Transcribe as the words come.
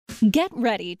Get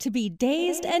ready to be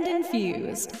dazed and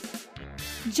infused.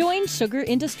 Join sugar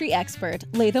industry expert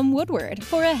Latham Woodward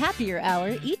for a happier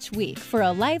hour each week for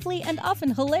a lively and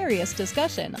often hilarious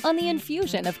discussion on the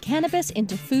infusion of cannabis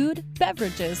into food,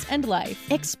 beverages, and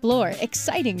life. Explore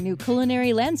exciting new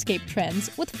culinary landscape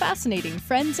trends with fascinating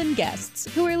friends and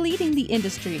guests who are leading the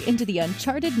industry into the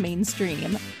uncharted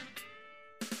mainstream.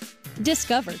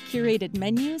 Discover curated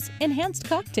menus, enhanced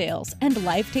cocktails, and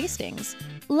live tastings.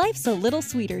 Life's a little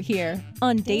sweeter here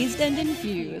on Dazed and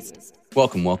Infused.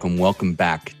 Welcome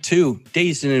back to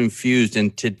Dazed and Infused.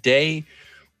 And today,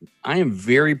 I am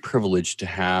very privileged to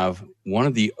have one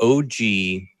of the OG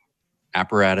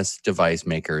apparatus device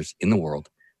makers in the world,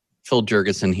 Phil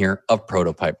Jurgensen here of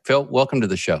Protopipe. Phil, welcome to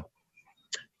the show.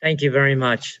 Thank you very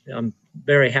much. I'm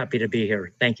very happy to be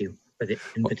here. Thank you for the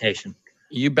invitation.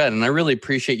 You bet. And I really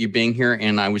appreciate you being here.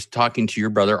 And I was talking to your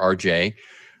brother, RJ,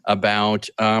 about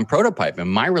Protopipe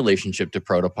and my relationship to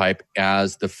Protopipe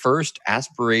as the first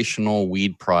aspirational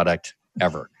weed product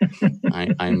ever.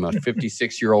 I'm a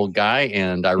 56-year-old guy,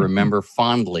 and I remember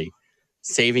fondly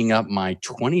saving up my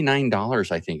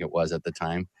 $29, I think it was at the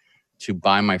time, to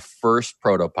buy my first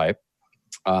Protopipe.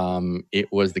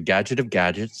 It was the gadget of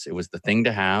gadgets. It was the thing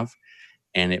to have.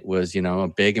 And it was,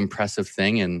 a big, impressive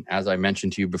thing. And as I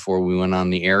mentioned to you before we went on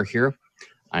the air here,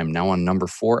 I'm now on number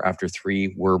 4 after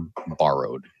 3 were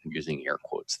borrowed, using air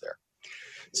quotes there.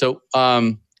 So,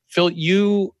 Phil,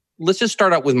 let's just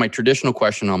start out with my traditional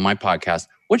question on my podcast.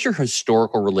 What's your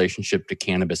historical relationship to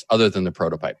cannabis other than the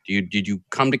Protopipe? Did you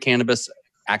come to cannabis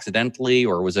accidentally,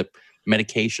 or was it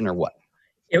medication, or what?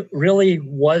 It really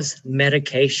was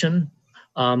medication.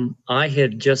 I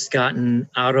had just gotten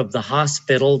out of the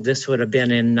hospital. This would have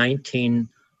been in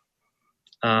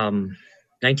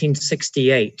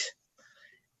 1968.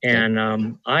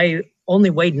 And I only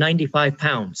weighed 95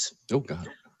 pounds. Oh, God.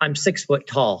 I'm 6 foot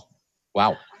tall.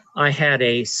 Wow. I had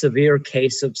a severe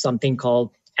case of something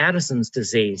called Addison's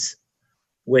disease,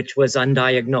 which was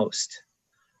undiagnosed.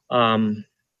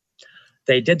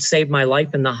 They did save my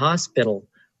life in the hospital,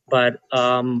 but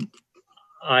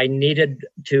I needed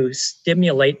to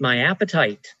stimulate my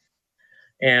appetite.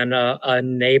 And a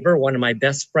neighbor, one of my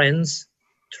best friends,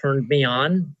 turned me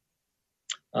on.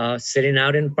 Sitting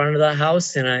out in front of the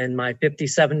house in my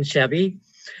 57 Chevy.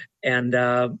 And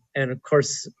of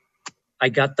course, I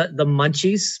got the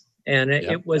munchies, and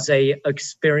it was a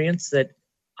experience that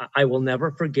I will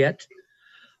never forget.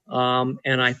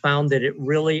 And I found that it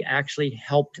really actually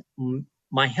helped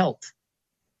my health.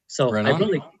 So I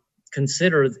really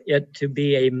consider it to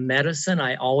be a medicine.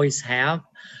 I always have,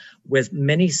 with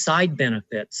many side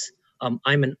benefits.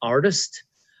 I'm an artist,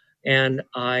 and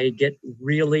I get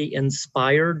really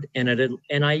inspired, and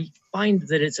I find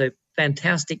that it's a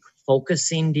fantastic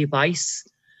focusing device.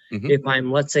 Mm-hmm. If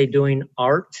I'm, let's say, doing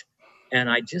art, and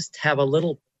I just have a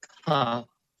little puff,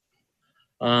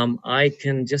 I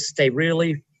can just stay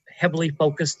really heavily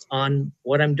focused on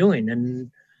what I'm doing and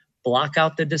block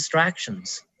out the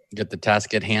distractions. Get the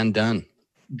task at hand done.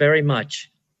 Very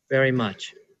much, very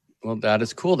much. Well, that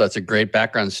is cool. That's a great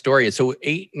background story. So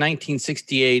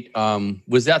 1968,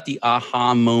 was that the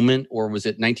aha moment, or was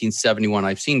it 1971?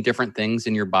 I've seen different things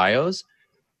in your bios.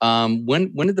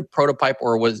 When did the Protopipe,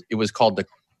 or was called the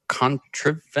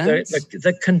Contrivance?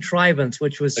 The Contrivance,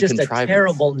 which was just a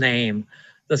terrible name,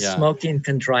 the smoking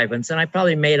contrivance. And I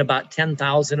probably made about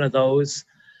 10,000 of those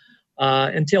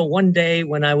until one day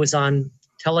when I was on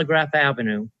Telegraph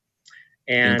Avenue.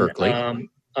 And in Berkeley.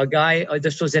 A guy,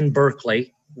 this was in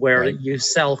Berkeley, where you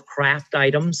sell craft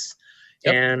items.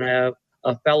 Yep. And a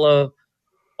fellow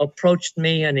approached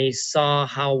me, and he saw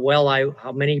how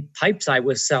many pipes I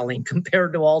was selling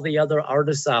compared to all the other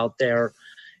artists out there.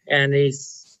 And he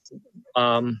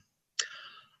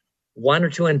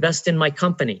wanted to invest in my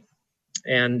company.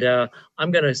 And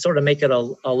I'm going to sort of make it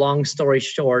a long story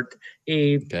short.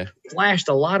 He flashed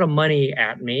a lot of money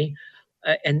at me.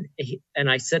 And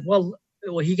I said, well,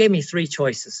 he gave me 3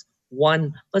 choices.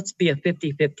 1, let's be a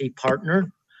 50-50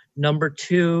 partner. Number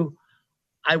 2,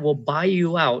 I will buy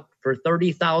you out for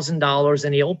 $30,000.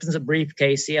 And he opens a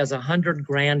briefcase. He has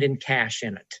 $100,000 in cash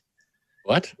in it.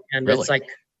 What? And really? It's like,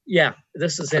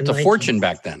 this is That's a fortune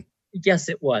back then. Yes,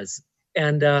 it was.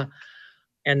 And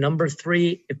number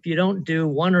 3, if you don't do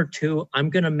 1 or 2, I'm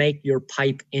going to make your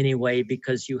pipe anyway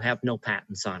because you have no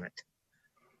patents on it.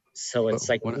 So it's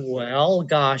well,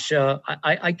 gosh,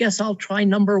 I guess I'll try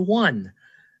number 1.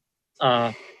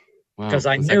 Because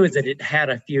I knew that it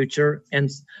had a future,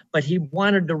 but he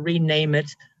wanted to rename it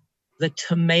the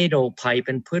Tomato Pipe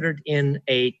and put it in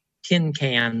a tin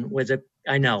can with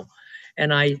and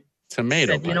I said,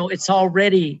 it's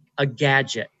already a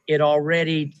gadget.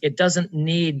 It doesn't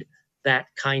need that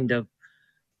kind of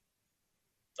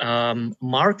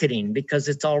marketing because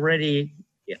it's already,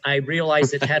 I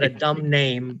realized it had a dumb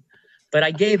name, but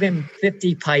I gave him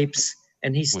 50 pipes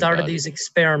and he started these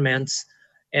experiments.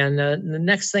 And the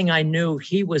next thing I knew,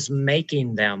 he was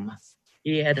making them.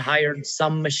 He had hired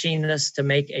some machinist to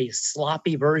make a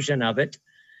sloppy version of it,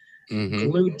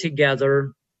 glued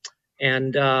together,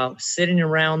 and sitting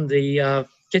around the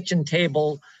kitchen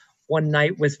table one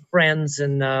night with friends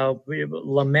and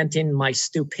lamenting my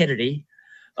stupidity.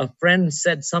 A friend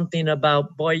said something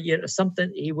about,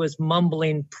 something, he was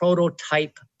mumbling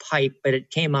prototype pipe, but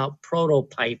it came out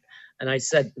protopipe. And I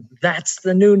said, that's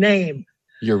the new name.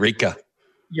 Eureka.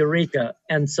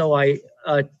 And so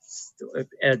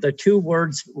the two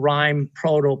words rhyme,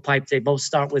 protopipe, they both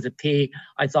start with a P.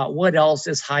 I thought, what else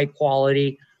is high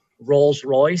quality? Rolls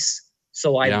Royce.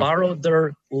 So I borrowed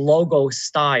their logo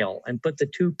style and put the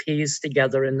two P's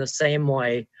together in the same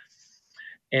way.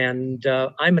 And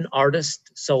I'm an artist,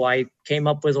 so I came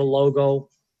up with a logo,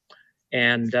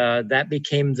 and that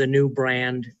became the new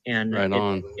brand. And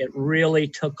it really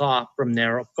took off from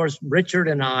there. Of course, Richard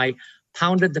and I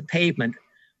pounded the pavement.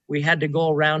 We had to go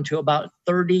around to about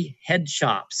 30 head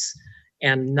shops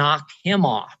and knock him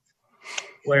off.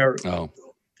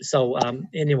 So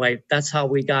anyway, that's how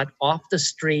we got off the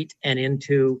street and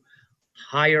into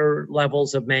higher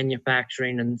levels of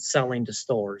manufacturing and selling to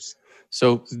stores.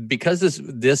 So because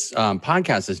this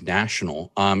podcast is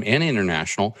national and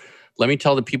international, let me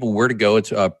tell the people where to go.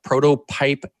 It's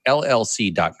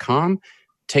protopipellc.com.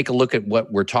 Take a look at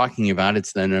what we're talking about.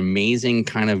 It's an amazing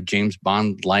kind of James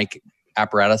Bond-like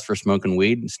apparatus for smoking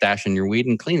weed, stashing your weed,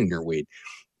 and cleaning your weed.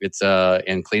 It's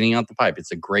and cleaning out the pipe.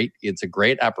 It's a great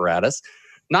apparatus.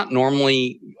 Not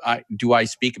normally do I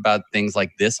speak about things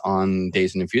like this on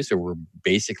Dazed and Infused. So we're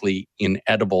basically in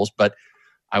edibles, but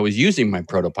I was using my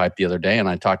prototype the other day, and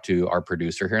I talked to our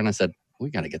producer here, and I said, we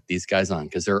got to get these guys on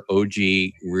because they're OG,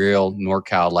 real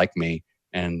NorCal like me,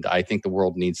 and I think the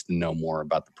world needs to know more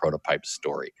about the prototype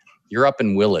story. You're up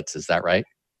in Willits, is that right?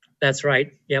 That's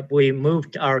right. Yep, we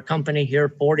moved our company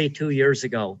here 42 years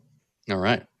ago. All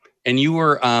right. And you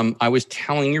were, I was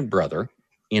telling your brother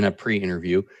in a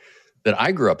pre-interview that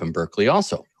I grew up in Berkeley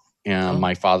also. And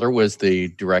my father was the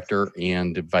director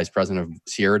and vice president of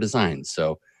Sierra Design.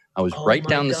 So I was right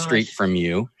down the street from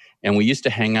you, and we used to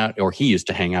hang out, or he used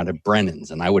to hang out at Brennan's,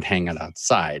 and I would hang out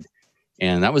outside.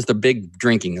 And that was the big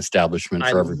drinking establishment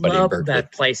for everybody in Berkeley. I love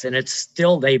that place, and it's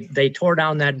still, they tore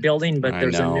down that building, but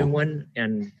there's a new one.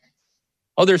 And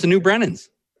there's a new Brennan's.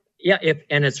 Yeah,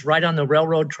 and it's right on the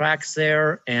railroad tracks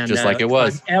there. And just like it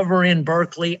was. If I'm ever in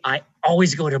Berkeley, I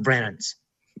always go to Brennan's.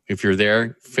 If you're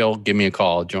there, Phil, give me a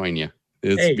call. I'll join you.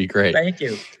 It'd be great. Thank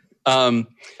you.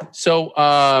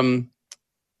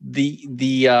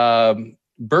 The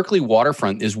Berkeley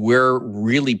waterfront is where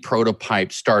really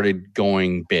Protopipe started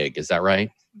going big. Is that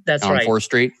right? That's right. On 4th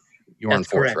Street? You're on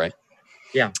 4th, right?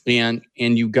 Yeah. And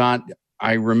you got,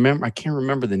 I can't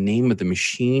remember the name of the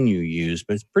machine you used,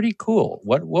 but it's pretty cool.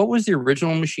 What was the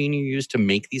original machine you used to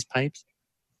make these pipes?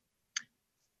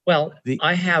 Well,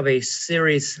 I have a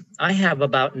series. I have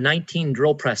about 19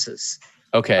 drill presses.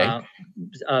 Okay.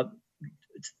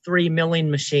 3 milling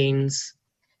machines,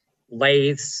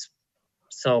 lathes.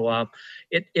 So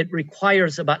it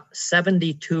requires about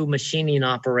 72 machining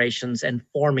operations and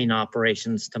forming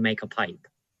operations to make a pipe.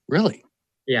 Really?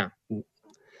 Yeah.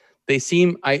 They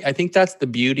seem, I think that's the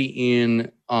beauty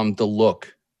in the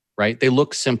look, right? They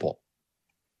look simple,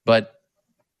 but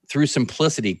through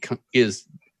simplicity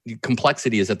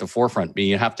complexity is at the forefront.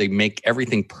 You have to make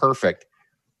everything perfect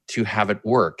to have it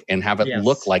work and have it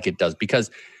look like it does,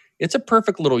 because it's a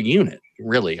perfect little unit,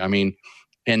 really. I mean,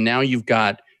 and now you've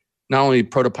got not only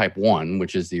Protopipe 1,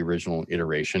 which is the original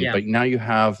iteration, but now you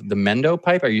have the Mendo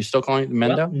pipe. Are you still calling it the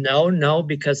Mendo? Well, no,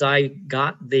 because I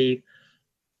got the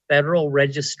federal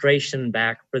registration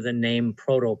back for the name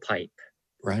Protopipe.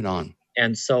 Right on.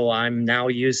 And so I'm now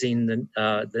using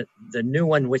the new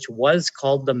one, which was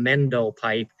called the Mendo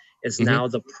pipe, is now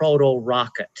the Proto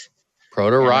Rocket.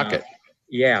 Proto Rocket.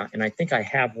 Yeah, and I think I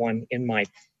have one in my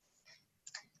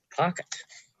pocket.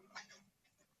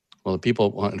 Well, the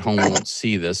people at home won't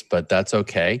see this, but that's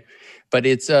okay. But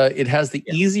it has the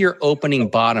easier opening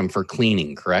bottom for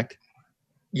cleaning, correct?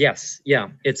 Yes, yeah.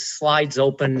 It slides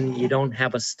open. You don't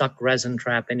have a stuck resin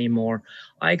trap anymore.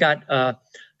 I got I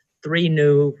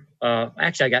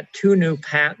got 2 new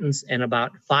patents and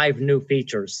about 5 new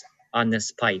features on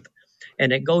this pipe.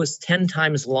 And it goes 10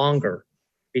 times longer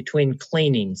between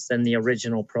cleanings than the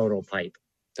original Protopipe.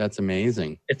 That's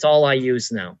amazing. It's all I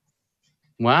use now.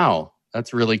 Wow,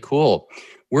 that's really cool.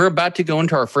 We're about to go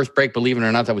into our first break. Believe it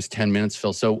or not, that was 10 minutes,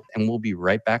 Phil. And we'll be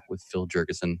right back with Phil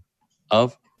Jurgensen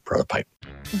of Protopipe.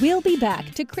 We'll be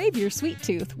back to crave your sweet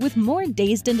tooth with more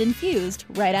Dazed and Infused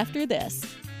right after this.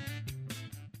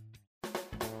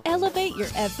 Elevate your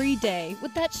everyday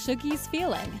with that Shoogies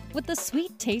feeling with the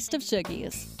sweet taste of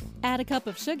Shoogies. Add a cup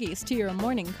of Shoogies to your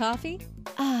morning coffee.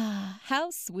 Ah,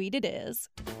 how sweet it is.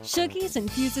 Shoogies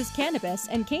infuses cannabis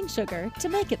and cane sugar to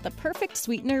make it the perfect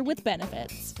sweetener with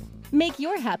benefits. Make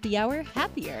your happy hour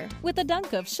happier with a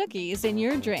dunk of Shoogies in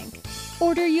your drink.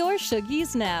 Order your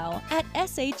Shoogies now at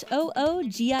shoogies.com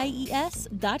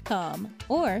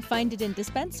or find it in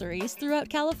dispensaries throughout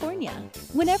California.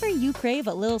 Whenever you crave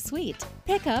a little sweet,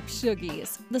 pick up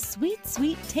Shoogies, the sweet,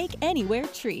 sweet take-anywhere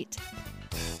treat.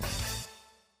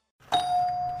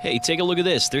 Hey, take a look at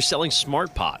this. They're selling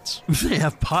smart pots. They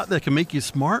have pot that can make you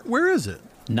smart? Where is it?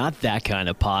 Not that kind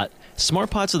of pot.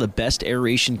 Smart pots are the best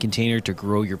aeration container to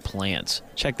grow your plants.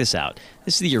 Check this out.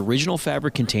 This is the original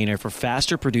fabric container for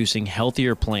faster producing,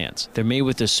 healthier plants. They're made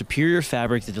with a superior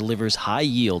fabric that delivers high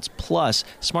yields. Plus,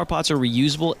 smart pots are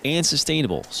reusable and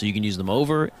sustainable, so you can use them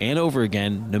over and over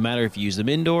again, no matter if you use them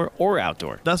indoor or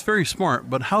outdoor. That's very smart,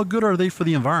 but how good are they for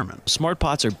the environment? Smart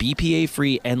pots are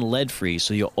BPA-free and lead-free,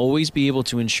 so you'll always be able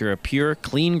to ensure a pure,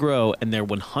 clean grow, and they're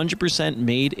 100%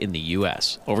 made in the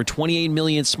U.S. Over 28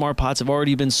 million smart pots have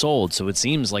already been sold, so it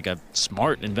seems like a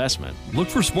smart investment. Look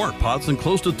for smart pots in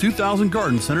close to 2,000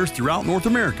 garden centers throughout North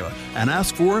America and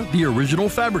ask for the original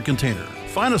fabric container.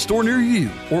 Find a store near you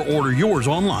or order yours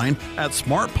online at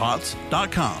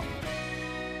smartpots.com.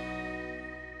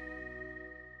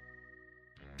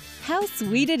 How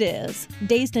sweet it is.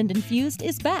 Dazed and Infused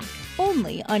is back,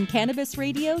 only on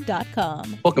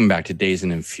CannabisRadio.com. Welcome back to Dazed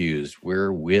and Infused.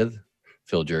 We're with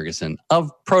Phil Jurgensen of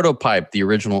Protopipe, the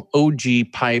original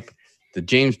OG pipe, the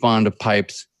James Bond of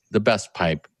pipes, the best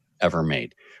pipe ever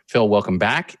made. Phil, welcome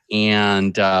back.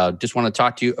 And just want to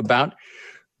talk to you about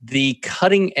the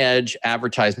cutting edge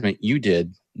advertisement you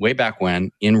did way back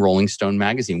when in Rolling Stone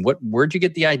magazine. Where'd you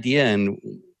get the idea? And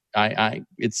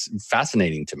it's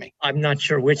fascinating to me. I'm not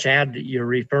sure which ad you're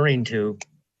referring to.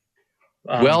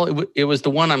 Well, it was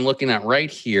the one I'm looking at right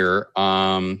here.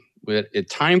 With a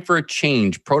Time for a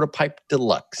Change, Protopipe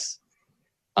Deluxe.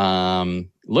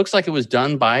 Looks like it was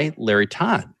done by Larry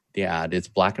Todd, the ad. It's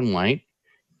black and white.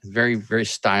 It's very, very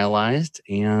stylized,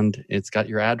 and it's got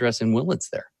your address in Willits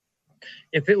there.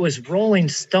 If it was Rolling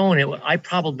Stone, I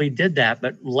probably did that,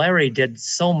 but Larry did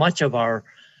so much of our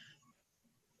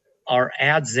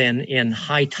ads in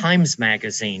High Times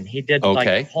magazine. He did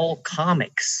like whole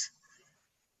comics.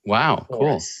 Wow,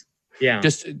 cool. Us. Yeah.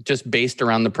 Just based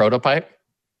around the Protopipe?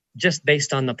 Just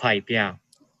based on the pipe, yeah.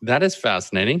 That is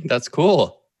fascinating. That's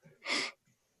cool.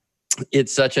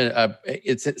 It's such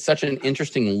an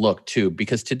interesting look too,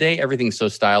 because today everything's so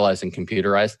stylized and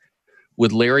computerized.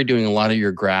 With Larry doing a lot of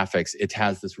your graphics, it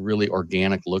has this really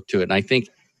organic look to it. And I think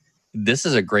this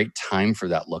is a great time for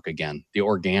that look again. The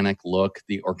organic look,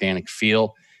 the organic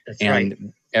feel. That's right.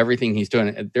 Everything he's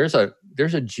doing. There's a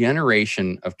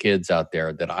generation of kids out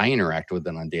there that I interact with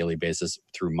on a daily basis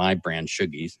through my brand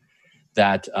Shoogies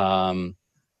that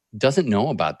doesn't know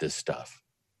about this stuff.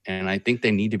 And I think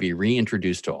they need to be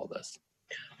reintroduced to all this.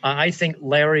 I think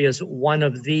Larry is one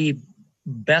of the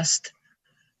best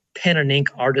pen and ink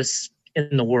artists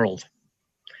in the world.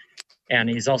 And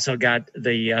he's also got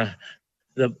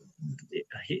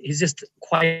he's just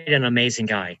quite an amazing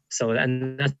guy. So,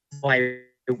 and that's why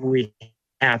we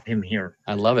have him here.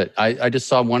 I love it. I just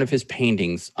saw one of his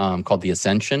paintings called The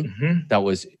Ascension. Mm-hmm. That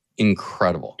was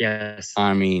incredible. Yes.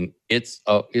 I mean, it's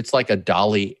like a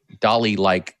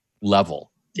Dali-like level.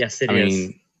 Yes, it is. I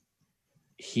mean,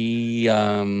 he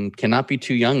cannot be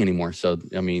too young anymore. So,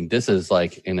 I mean, this is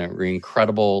like an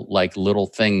incredible, like little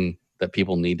thing that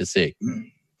people need to see.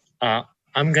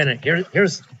 I'm gonna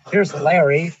here's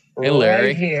Larry. Hey, Larry.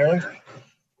 Right here.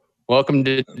 Welcome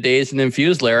to Dazed and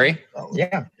Infused, Larry. Oh,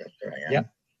 yeah. Yeah.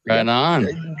 Right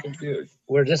on.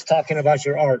 We're just talking about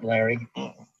your art, Larry.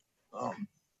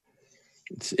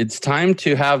 It's time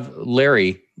to have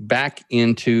Larry back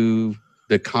into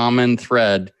the common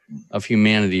thread of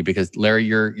humanity, because Larry,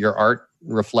 your art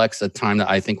reflects a time that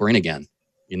I think we're in again.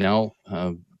 You know,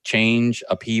 change,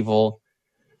 upheaval,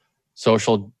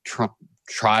 social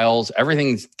trials,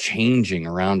 everything's changing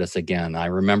around us again. I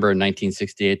remember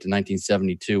 1968 to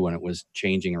 1972 when it was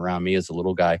changing around me as a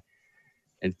little guy.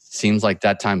 It seems like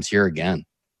that time's here again.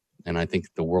 And I think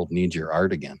the world needs your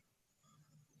art again.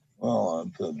 Well,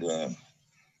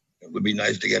 it would be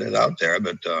nice to get it out there,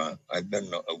 but I've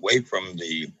been away from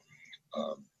the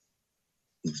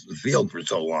field for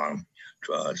so long.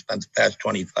 Spent the past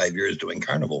 25 years doing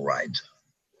carnival rides.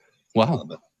 Wow.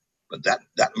 But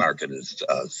that market has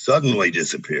suddenly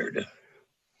disappeared.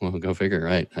 Well, go figure,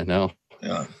 right? I know.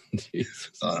 Yeah.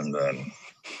 And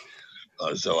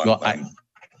so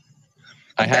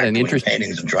I had an interesting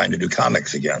paintings and trying to do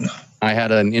comics again. I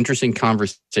had an interesting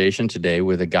conversation today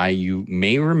with a guy you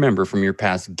may remember from your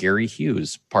past, Gary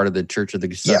Hughes, part of the Church of the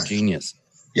Subgenius.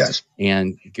 Yes.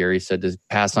 And Gary said to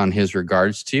pass on his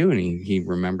regards to you, and he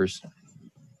remembers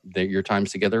that your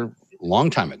times together a long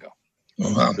time ago.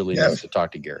 Really nice to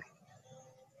talk to Gary.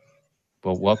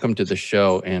 Well, welcome to the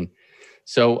show. And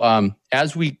so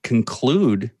as we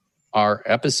conclude our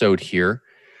episode here,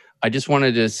 I just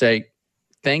wanted to say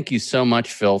thank you so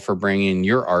much, Phil, for bringing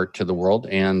your art to the world.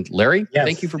 And Larry,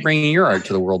 thank you for bringing your art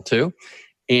to the world too.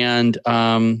 And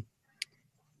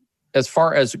as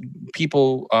far as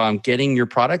people getting your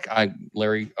product,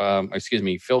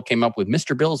 Phil came up with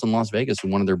Mr. Bill's in Las Vegas,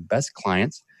 one of their best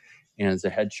clients. And it's a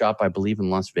head shop, I believe, in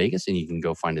Las Vegas, and you can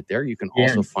go find it there. You can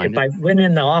also find it. If I went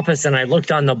in the office and I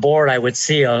looked on the board, I would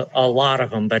see a lot of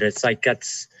them, but it's like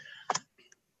it's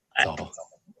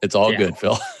all good,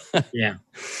 Phil. Yeah.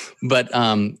 But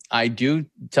I do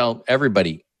tell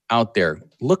everybody out there,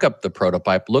 look up the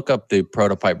prototype, look up the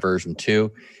prototype version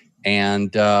 2,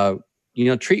 and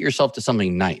treat yourself to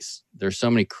something nice. There's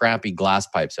so many crappy glass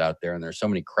pipes out there, and there's so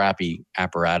many crappy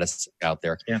apparatus out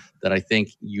there that I think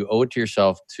you owe it to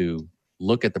yourself to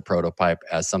look at the prototype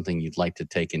as something you'd like to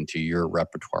take into your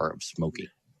repertoire of smoking.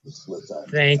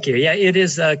 Thank you. Yeah, it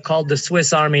is called the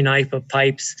Swiss Army knife of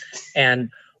pipes.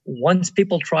 And once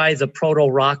people try the Proto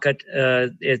Rocket,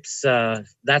 that's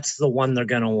the one they're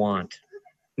going to want.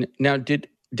 Now, did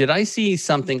I see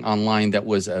something online that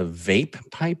was a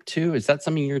vape pipe too? Is that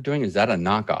something you're doing? Is that a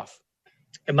knockoff?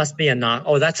 It must be a knock.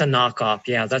 Oh, that's a knockoff.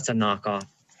 Yeah, that's a knockoff.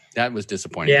 That was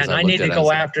disappointing. Yeah, and I need to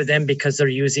go after them because they're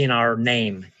using our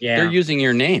name. Yeah, they're using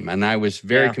your name, and I was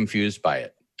very confused by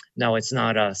it. No, it's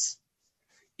not us.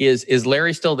 Is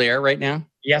Larry still there right now?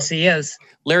 Yes, he is.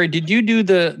 Larry, did you do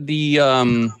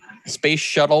the space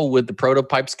shuttle with the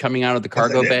prototypes coming out of the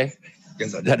cargo bay?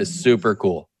 Yes, I did. That is super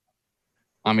cool.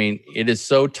 I mean, it is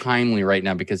so timely right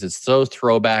now because it's so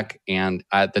throwback, and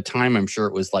at the time, I'm sure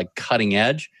it was like cutting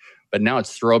edge, but now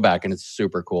it's throwback, and it's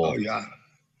super cool. Oh yeah.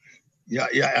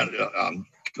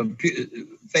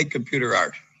 Fake computer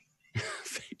art.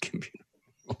 Fake computer.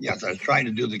 Yes, I was trying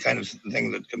to do the kind of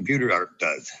thing that computer art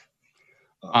does.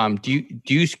 Do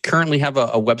you currently have a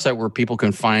website where people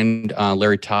can find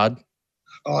Larry Todd?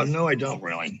 Oh no, I don't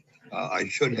really. I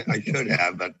should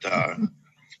have, but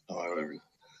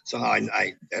somehow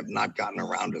I have not gotten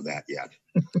around to that yet.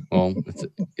 Well,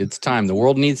 it's time. The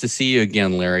world needs to see you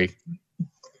again, Larry.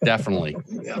 Definitely.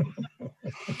 Yeah.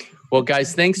 Well,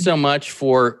 guys, thanks so much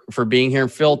for being here.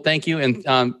 Phil, thank you. And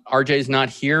RJ's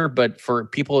not here, but for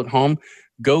people at home,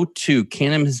 go to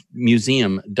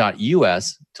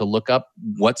cannabismuseum.us to look up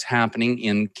what's happening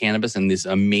in cannabis and this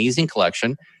amazing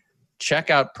collection.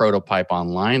 Check out Prototype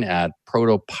online at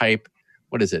Prototype,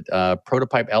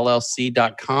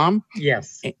 protopipellc.com.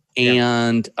 Yes.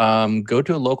 And go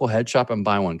to a local head shop and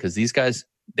buy one because these guys,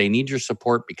 they need your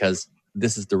support because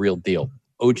this is the real deal.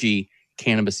 OG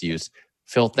cannabis use.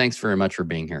 Phil, thanks very much for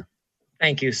being here.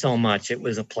 Thank you so much. It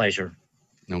was a pleasure.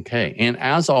 Okay. And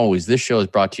as always, this show is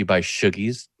brought to you by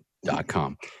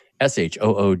Shoogies.com.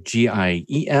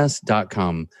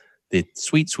 SHOOGIES.com. The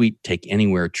sweet, sweet take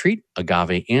anywhere treat,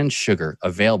 agave, and sugar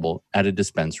available at a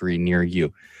dispensary near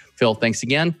you. Phil, thanks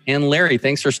again. And Larry,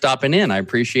 thanks for stopping in. I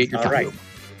appreciate your time. All right.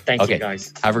 Thank you,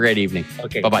 guys. Have a great evening.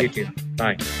 Okay. Bye-bye. You too.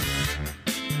 Bye.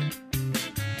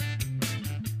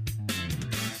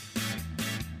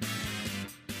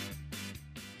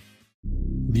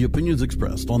 The opinions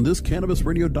expressed on this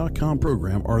CannabisRadio.com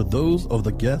program are those of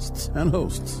the guests and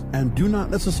hosts and do not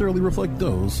necessarily reflect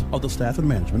those of the staff and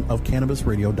management of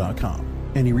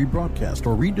CannabisRadio.com. Any rebroadcast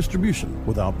or redistribution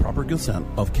without proper consent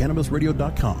of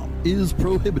CannabisRadio.com is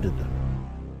prohibited.